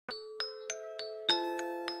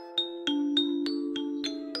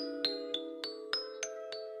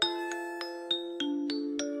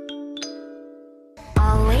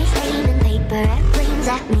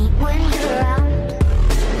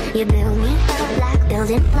You build me up like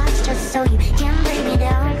building blocks just so you can break me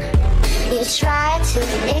down. You try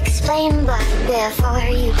to explain, but before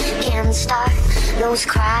you can start, those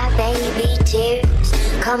crybaby tears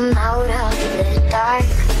come out of the dark.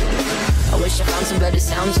 I wish I found some better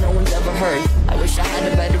sounds no one's ever heard. I wish I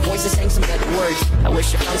had a better voice that sang some better words. I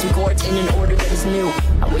wish I found some chords in an order that is new.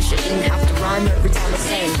 I wish I didn't have to rhyme every time I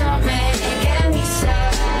sang. Don't make me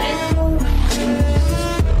sad.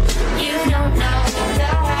 You don't know the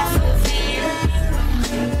half of you.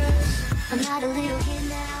 I'm not a little kid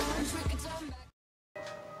now.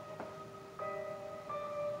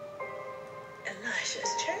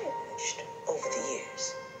 Elijah's changed over the years.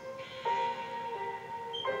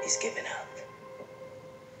 He's given up.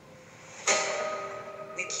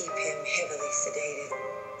 We keep him heavily sedated.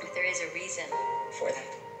 But there is a reason For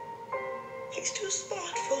that. He's too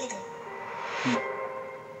smart for them.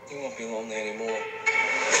 You won't be lonely anymore.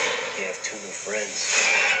 You have 2 new friends.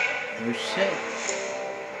 Oh shit.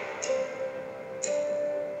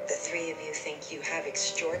 The 3 of you think you have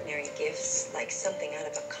extraordinary gifts, like something out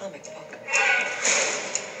of a comic book.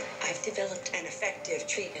 I've developed an effective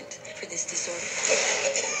treatment for this disorder.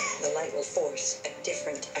 The light will force a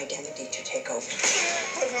different identity to take over.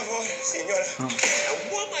 Por favor, señora. I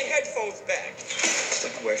want my headphones back.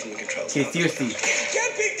 Step away from the controls. Okay, seriously.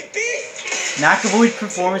 Can't beat the beast. McAvoy's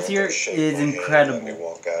performance here is incredible. Let me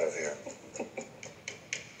walk out of here.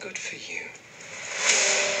 Good for you.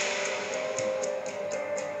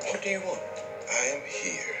 What do you want? I am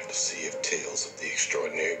here to see if tales of the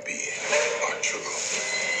extraordinary being are true.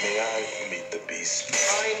 May I meet the beast?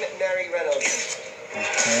 I'm Mary Reynolds.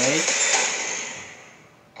 Okay.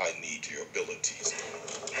 I need your abilities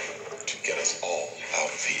to get us all out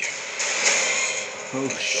of here. Oh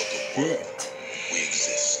Show the world shit. we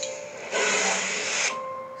exist.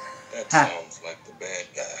 That Ha. sounds like the bad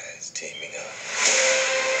guys teaming up.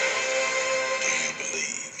 Do you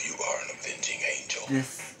believe you are an avenging angel?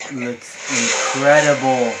 This looks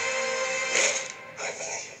incredible. I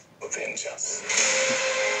will avenge us.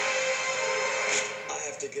 I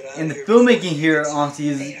have to get out And of the here. filmmaking here,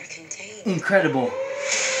 honestly, They is are contained. incredible.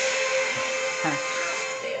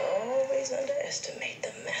 They always underestimate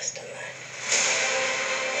the mastermind.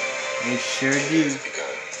 They sure do. It's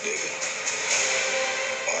begun, David.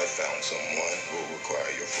 I found someone who will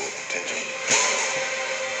require your full attention.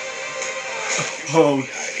 You should Oh be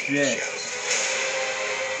hiding in the shit. shadows.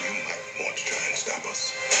 You might want to try and stop us.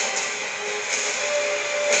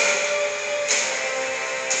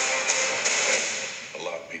 A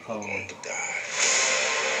lot of people are going to die.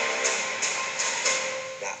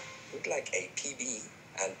 Now, we'd like a PB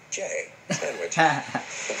and J sandwich.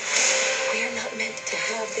 We are not meant to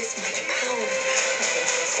have this much power.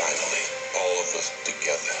 Finally, all of us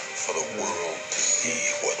together for the world to see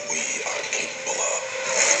what we are capable of.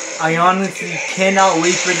 I honestly cannot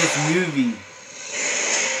wait for this movie.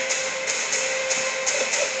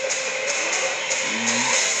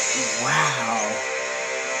 Wow.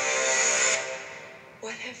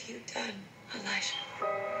 What have you done, Elijah?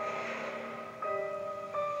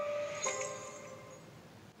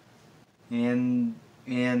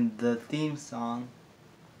 And the theme song.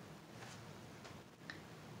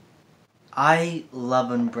 I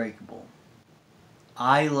love Unbreakable.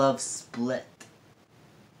 I love Split.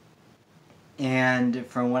 And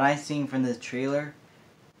from what I've seen from the trailer,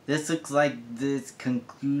 this looks like this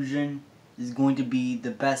conclusion is going to be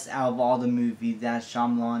the best out of all the movies that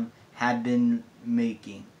Shyamalan had been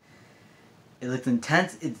making. It looks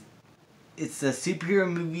intense. It's a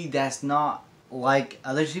superhero movie that's not like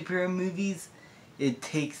other superhero movies. It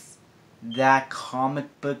takes that comic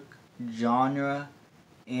book genre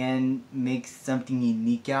and makes something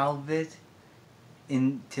unique out of it,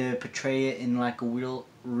 and to portray it in like a real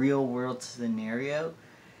world scenario.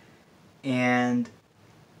 And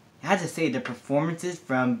I have to say, the performances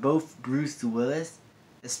from both Bruce Willis,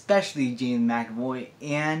 especially James McAvoy,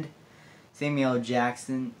 and Samuel L.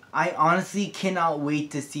 Jackson, I honestly cannot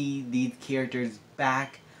wait to see these characters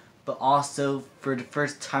back, but also for the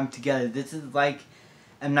first time together. This is like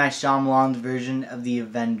M. Night Shyamalan's version of the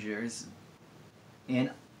Avengers.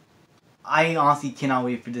 And I honestly cannot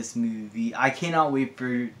wait for this movie. I cannot wait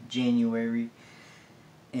for January.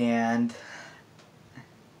 And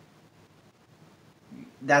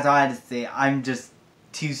that's all I had to say. I'm just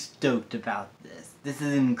too stoked about this. This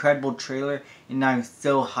is an incredible trailer, and I'm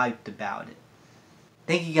so hyped about it.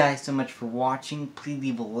 Thank you guys so much for watching. Please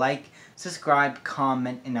leave a like, subscribe,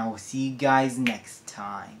 comment, and I will see you guys next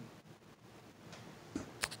time.